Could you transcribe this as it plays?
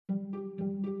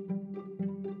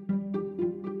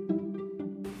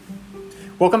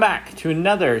Welcome back to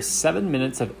another 7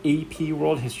 minutes of AP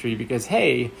World History because,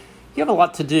 hey, you have a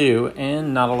lot to do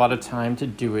and not a lot of time to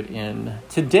do it in.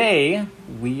 Today,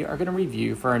 we are going to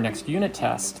review for our next unit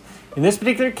test. In this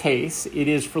particular case, it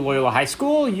is for Loyola High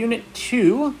School, Unit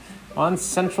 2 on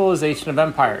centralization of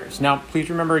empires. Now, please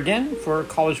remember again, for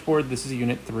College Board, this is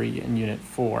Unit 3 and Unit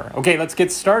 4. Okay, let's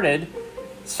get started.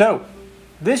 So,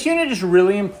 this unit is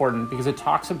really important because it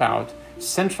talks about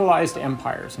centralized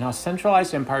empires. Now,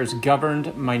 centralized empires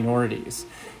governed minorities.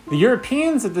 The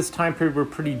Europeans at this time period were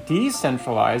pretty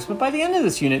decentralized, but by the end of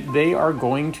this unit, they are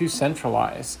going to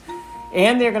centralize.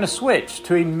 And they're going to switch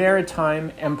to a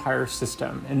maritime empire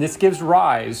system. And this gives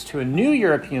rise to a new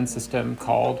European system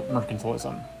called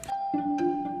mercantilism.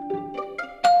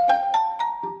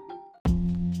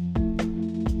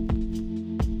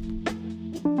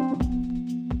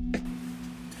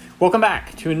 Welcome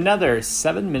back to another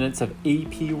 7 minutes of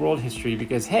AP World History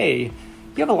because, hey,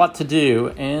 you have a lot to do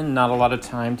and not a lot of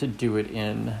time to do it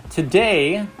in.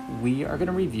 Today, we are going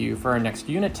to review for our next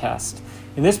unit test.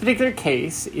 In this particular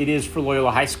case, it is for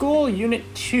Loyola High School, Unit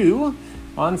 2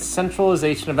 on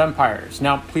centralization of empires.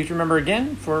 Now, please remember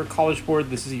again, for College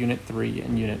Board, this is Unit 3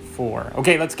 and Unit 4.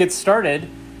 Okay, let's get started.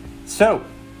 So,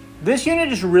 this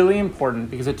unit is really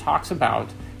important because it talks about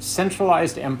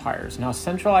centralized empires. Now,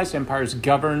 centralized empires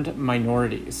governed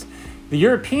minorities. The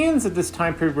Europeans at this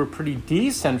time period were pretty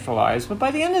decentralized, but by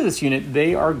the end of this unit,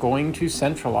 they are going to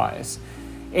centralize.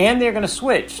 And they're going to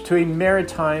switch to a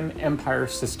maritime empire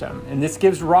system. And this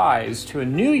gives rise to a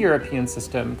new European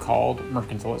system called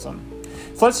mercantilism.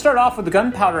 So let's start off with the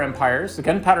gunpowder empires. The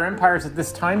gunpowder empires at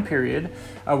this time period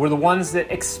were the ones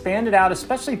that expanded out,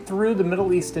 especially through the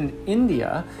Middle East and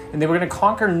India, and they were going to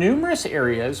conquer numerous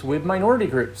areas with minority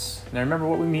groups. Now remember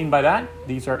what we mean by that.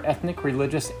 These are ethnic,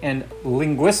 religious, and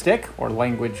linguistic, or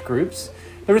language groups.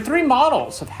 There were three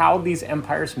models of how these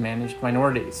empires managed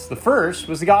minorities. The first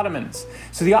was the Ottomans.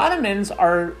 So the Ottomans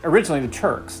are originally the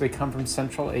Turks. They come from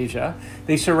Central Asia.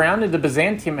 They surrounded the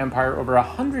Byzantium Empire over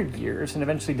 100 years and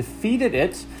eventually defeated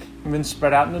it and then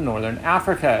spread out into northern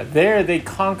Africa. There they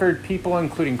conquered people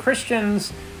including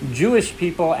Christians, Jewish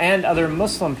people, and other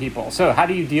Muslim people. So how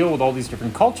do you deal with all these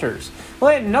different cultures?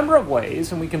 Well, in a number of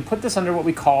ways, and we can put this under what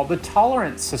we call the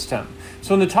tolerance system.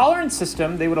 So in the tolerance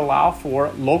system, they would allow for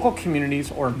local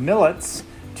communities or millets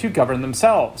to govern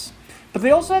themselves. But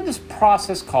they also had this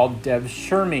process called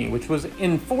devshirme, which was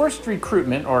enforced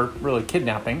recruitment, or really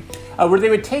kidnapping, where they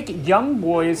would take young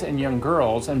boys and young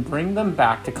girls and bring them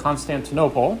back to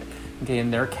Constantinople,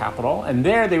 in their capital, and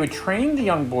there they would train the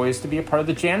young boys to be a part of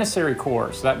the Janissary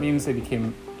Corps. So that means they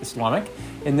became Islamic,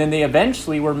 and then they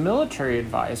eventually were military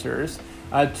advisors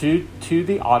to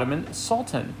the Ottoman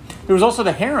Sultan. There was also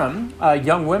the harem.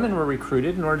 Young women were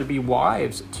recruited in order to be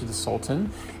wives to the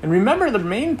Sultan. And remember, the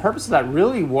main purpose of that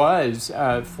really was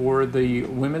for the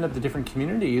women of the different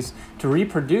communities to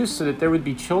reproduce so that there would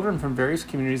be children from various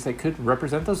communities that could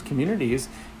represent those communities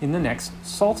in the next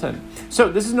Sultan. So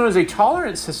this is known as a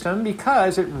tolerance system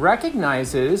because it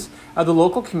recognizes the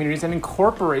local communities and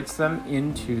incorporates them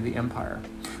into the empire.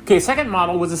 Okay, second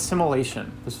model was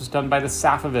assimilation. This was done by the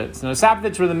Safavids. Now, the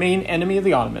Safavids were the main enemy of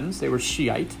the Ottomans. They were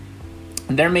Shiite.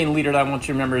 And their main leader that I want you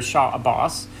to remember is Shah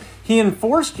Abbas. He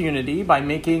enforced unity by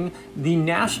making the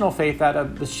national faith out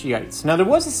of the Shiites. Now, there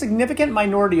was a significant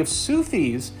minority of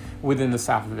Sufis within the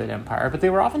Safavid Empire, but they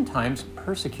were oftentimes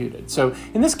persecuted. So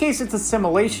in this case, it's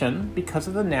assimilation because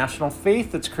of the national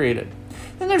faith that's created.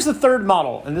 Then there's the third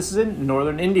model, and this is in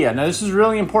northern India. Now, this is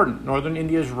really important. Northern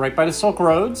India is right by the Silk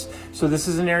Roads, so this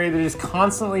is an area that is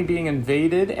constantly being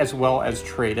invaded as well as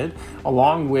traded,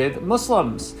 along with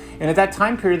Muslims. And at that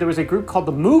time period, there was a group called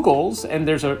the Mughals, and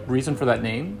there's a reason for that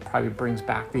name. Probably brings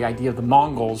back the idea of the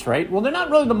Mongols, right? Well, they're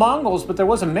not really the Mongols, but there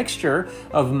was a mixture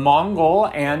of Mongol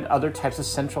and other types of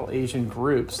Central Asian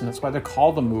groups, and that's why they're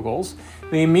called the Mughals.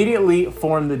 They immediately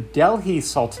formed the Delhi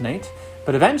Sultanate,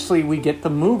 but eventually we get the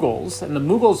Mughals, and the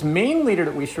Mughals' main leader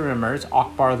that we should remember is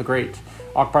Akbar the Great.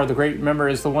 Akbar the Great, remember,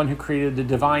 is the one who created the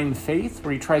divine faith,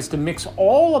 where he tries to mix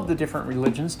all of the different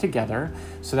religions together.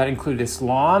 So that included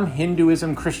Islam,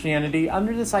 Hinduism, Christianity,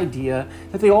 under this idea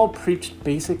that they all preached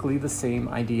basically the same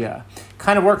idea.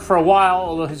 Kind of worked for a while,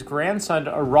 although his grandson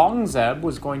Aurangzeb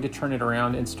was going to turn it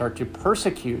around and start to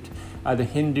persecute the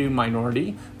Hindu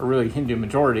minority, or really Hindu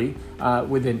majority,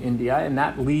 within India, and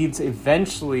that leads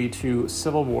eventually to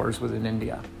civil wars within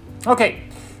India. Okay.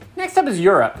 Next up is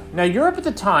Europe. Now, Europe at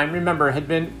the time, remember, had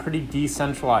been pretty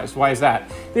decentralized. Why is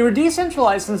that? They were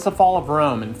decentralized since the fall of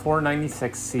Rome in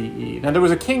 496 CE. Now, there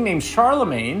was a king named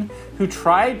Charlemagne who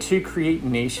tried to create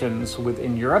nations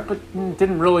within Europe, but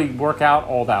didn't really work out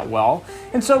all that well.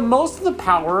 And so most of the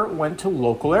power went to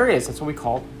local areas. That's what we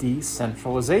call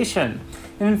decentralization.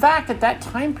 And in fact, at that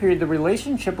time period, the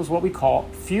relationship was what we call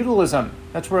feudalism.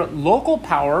 That's where local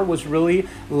power was really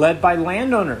led by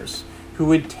landowners who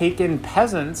would take in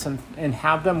peasants and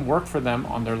have them work for them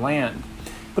on their land.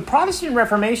 The Protestant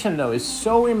Reformation, though, is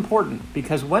so important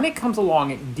because when it comes along,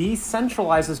 it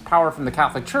decentralizes power from the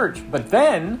Catholic Church, but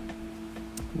then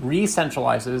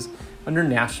re-centralizes under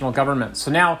national governments.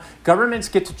 So now governments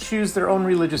get to choose their own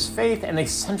religious faith and they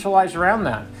centralize around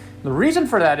that. The reason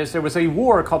for that is there was a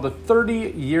war called the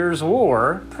 30 Years'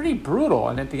 War, pretty brutal,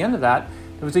 and at the end of that,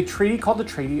 there was a treaty called the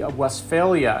Treaty of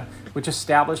Westphalia, which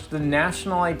established the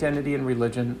national identity and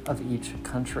religion of each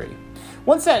country.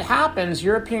 Once that happens,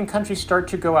 European countries start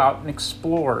to go out and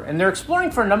explore. And they're exploring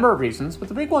for a number of reasons, but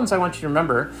the big ones I want you to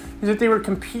remember is that they were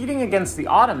competing against the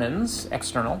Ottomans,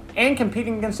 external, and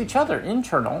competing against each other,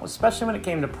 internal, especially when it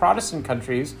came to Protestant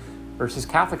countries versus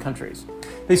Catholic countries.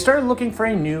 They started looking for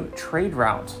a new trade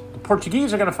route. The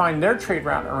Portuguese are going to find their trade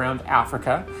route around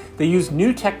Africa. They use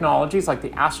new technologies like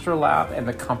the astrolabe and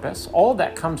the compass. All of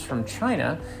that comes from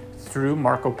China through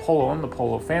Marco Polo and the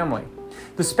Polo family.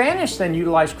 The Spanish then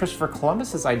utilize Christopher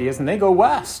Columbus's ideas and they go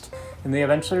west, and they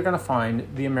eventually are going to find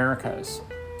the Americas.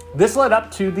 This led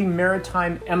up to the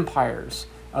maritime empires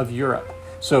of Europe.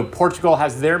 So Portugal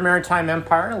has their maritime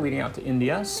empire leading out to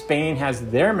India. Spain has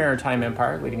their maritime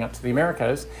empire leading up to the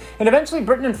Americas. And eventually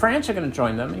Britain and France are going to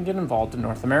join them and get involved in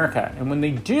North America. And when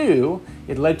they do,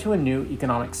 it led to a new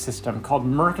economic system called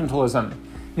mercantilism.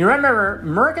 You remember,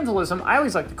 mercantilism, I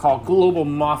always like to call global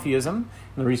mafiaism. And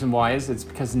the reason why is it's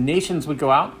because nations would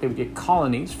go out, they would get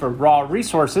colonies for raw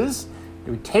resources.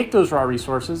 They would take those raw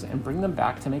resources and bring them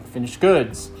back to make finished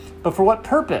goods. But for what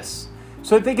purpose?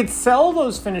 So that they could sell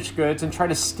those finished goods and try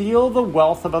to steal the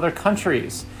wealth of other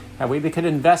countries. That way they could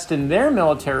invest in their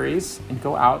militaries and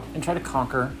go out and try to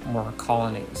conquer more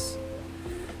colonies.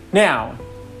 Now,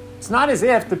 it's not as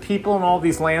if the people in all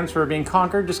these lands who were being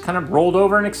conquered just kind of rolled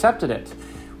over and accepted it.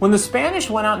 When the Spanish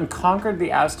went out and conquered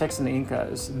the Aztecs and the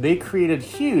Incas, they created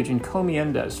huge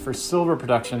encomiendas for silver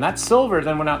production. That silver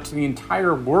then went out to the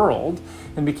entire world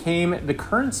and became the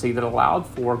currency that allowed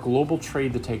for global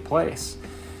trade to take place.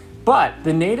 But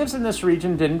the natives in this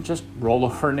region didn't just roll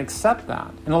over and accept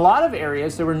that. In a lot of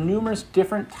areas, there were numerous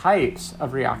different types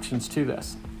of reactions to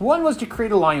this. One was to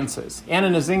create alliances.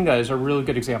 Anna Nzinga is a really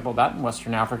good example of that in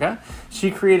Western Africa. She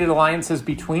created alliances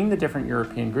between the different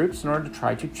European groups in order to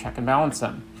try to check and balance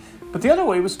them. But the other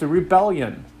way was through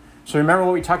rebellion. So remember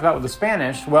what we talked about with the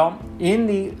Spanish? Well, in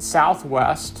the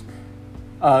southwest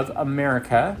of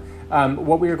America,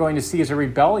 what we are going to see is a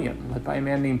rebellion led by a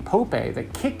man named Pope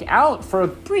that kicked out for a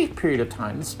brief period of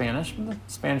time the Spanish. The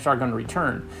Spanish are going to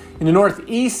return. In the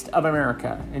northeast of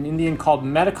America, an Indian called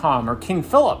Metacom, or King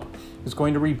Philip, is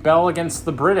going to rebel against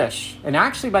the British. And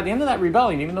actually, by the end of that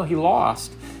rebellion, even though he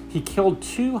lost, he killed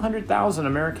 200,000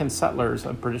 American settlers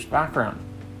of British background.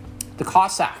 The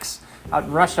Cossacks out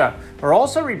in Russia are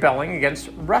also rebelling against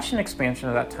Russian expansion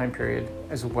of that time period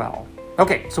as well.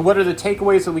 Okay, so what are the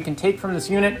takeaways that we can take from this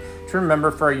unit to remember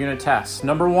for our unit tests?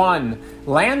 Number one,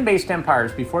 land-based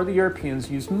empires before the Europeans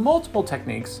used multiple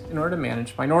techniques in order to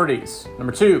manage minorities.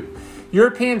 Number two,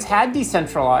 Europeans had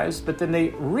decentralized, but then they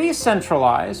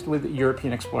re-centralized with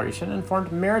European exploration and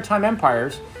formed maritime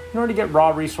empires in order to get raw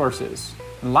resources.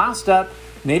 And last up,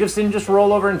 natives didn't just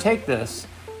roll over and take this.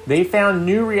 They found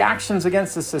new reactions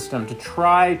against the system to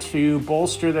try to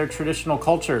bolster their traditional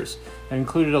cultures. That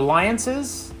included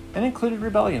alliances and included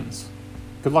rebellions.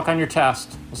 Good luck on your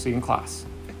test. We'll see you in class.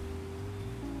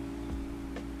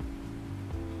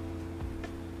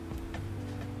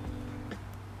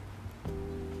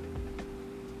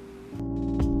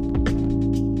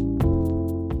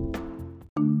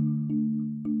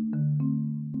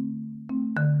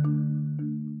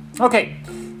 Okay,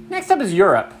 next up is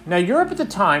Europe. Now, Europe at the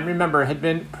time, remember, had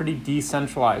been pretty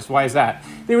decentralized. Why is that?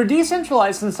 They were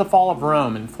decentralized since the fall of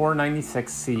Rome in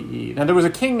 496 CE. Now, there was a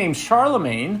king named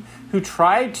Charlemagne who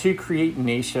tried to create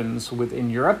nations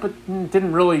within Europe, but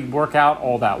didn't really work out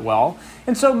all that well.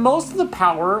 And so most of the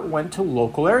power went to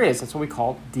local areas. That's what we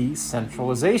call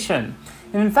decentralization.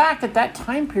 And in fact, at that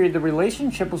time period, the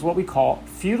relationship was what we call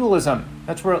feudalism.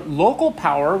 That's where local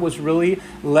power was really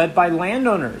led by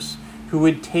landowners who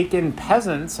would take in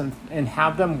peasants and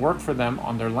have them work for them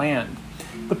on their land.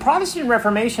 The Protestant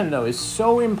Reformation, though, is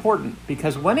so important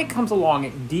because when it comes along,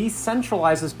 it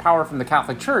decentralizes power from the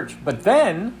Catholic Church, but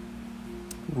then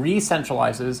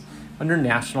re-centralizes under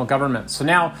national governments. So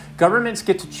now governments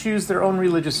get to choose their own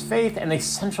religious faith and they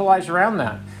centralize around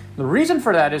that. The reason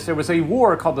for that is there was a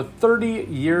war called the 30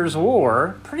 Years'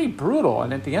 War, pretty brutal,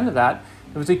 and at the end of that,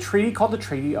 there was a treaty called the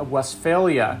Treaty of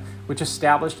Westphalia, which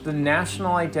established the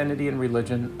national identity and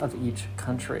religion of each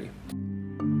country.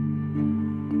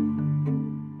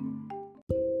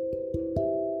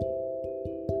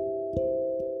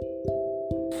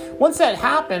 Once that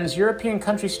happens, European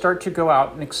countries start to go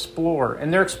out and explore.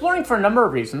 And they're exploring for a number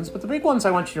of reasons, but the big ones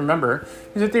I want you to remember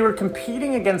is that they were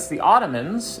competing against the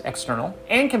Ottomans, external,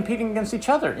 and competing against each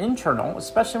other, internal,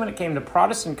 especially when it came to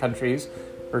Protestant countries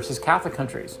versus Catholic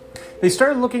countries. They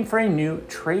started looking for a new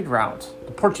trade route.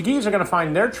 The Portuguese are going to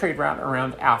find their trade route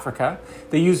around Africa.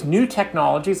 They use new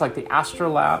technologies like the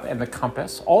astrolabe and the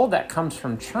compass. All of that comes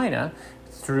from China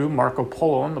through Marco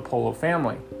Polo and the Polo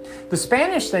family. The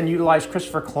Spanish then utilize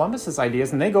Christopher Columbus's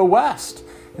ideas and they go west,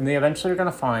 and they eventually are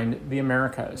going to find the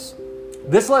Americas.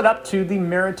 This led up to the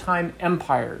maritime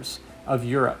empires of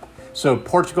Europe. So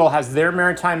Portugal has their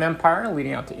maritime empire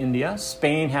leading out to India.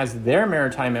 Spain has their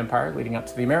maritime empire leading up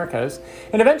to the Americas.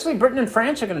 And eventually Britain and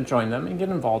France are going to join them and get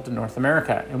involved in North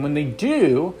America. And when they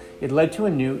do, it led to a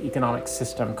new economic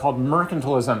system called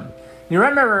mercantilism. You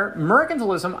remember,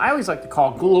 mercantilism, I always like to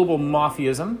call global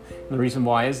mafiaism. And the reason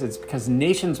why is it's because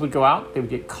nations would go out, they would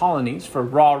get colonies for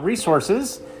raw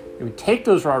resources. They would take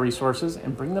those raw resources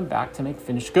and bring them back to make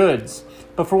finished goods.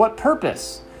 But for what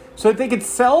purpose? So that they could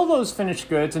sell those finished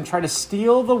goods and try to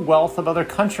steal the wealth of other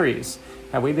countries.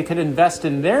 That way they could invest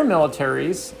in their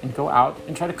militaries and go out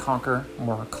and try to conquer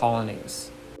more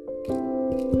colonies.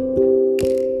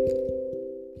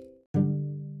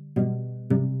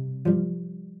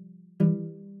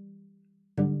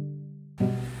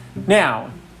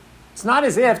 Now, it's not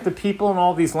as if the people in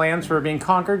all these lands who were being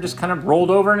conquered just kind of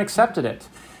rolled over and accepted it.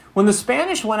 When the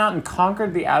Spanish went out and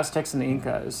conquered the Aztecs and the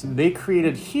Incas, they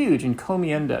created huge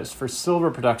encomiendas for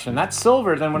silver production. That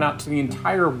silver then went out to the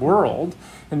entire world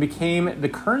and became the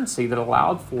currency that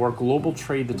allowed for global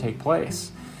trade to take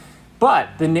place.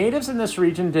 But the natives in this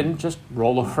region didn't just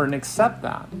roll over and accept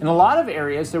that. In a lot of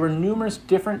areas, there were numerous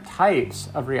different types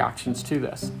of reactions to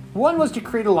this. One was to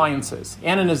create alliances.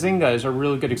 Anna Nzinga is a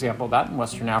really good example of that in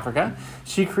Western Africa.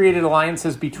 She created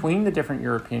alliances between the different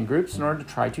European groups in order to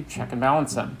try to check and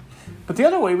balance them. But the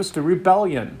other way was through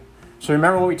rebellion. So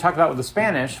remember what we talked about with the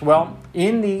Spanish? Well,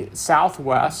 in the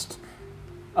southwest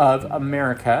of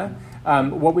America,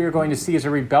 what we are going to see is a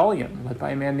rebellion led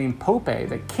by a man named Pope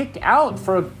that kicked out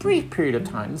for a brief period of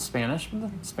time the Spanish,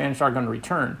 but the Spanish are going to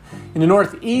return. In the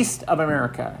northeast of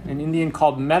America, an Indian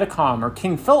called Metacom, or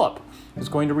King Philip, is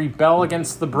going to rebel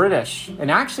against the British.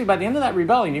 And actually, by the end of that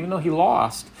rebellion, even though he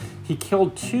lost, he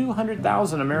killed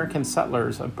 200,000 American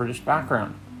settlers of British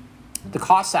background. The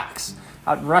Cossacks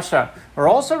out in Russia are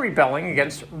also rebelling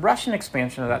against Russian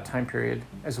expansion of that time period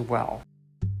as well.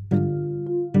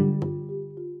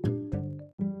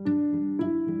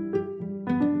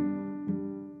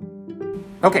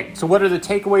 Okay, so what are the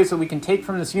takeaways that we can take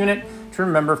from this unit to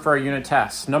remember for our unit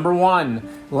tests? Number one,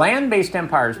 land-based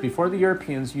empires before the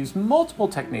Europeans used multiple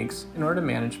techniques in order to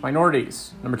manage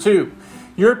minorities. Number two,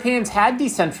 Europeans had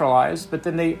decentralized, but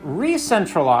then they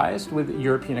re-centralized with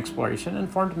European exploration and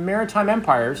formed maritime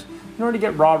empires in order to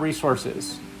get raw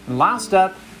resources. And last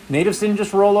up, natives didn't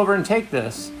just roll over and take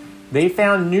this. They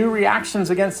found new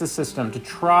reactions against the system to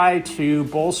try to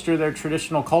bolster their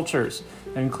traditional cultures.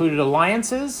 That included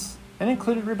alliances and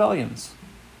included rebellions.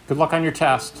 Good luck on your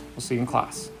test. We'll see you in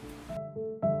class.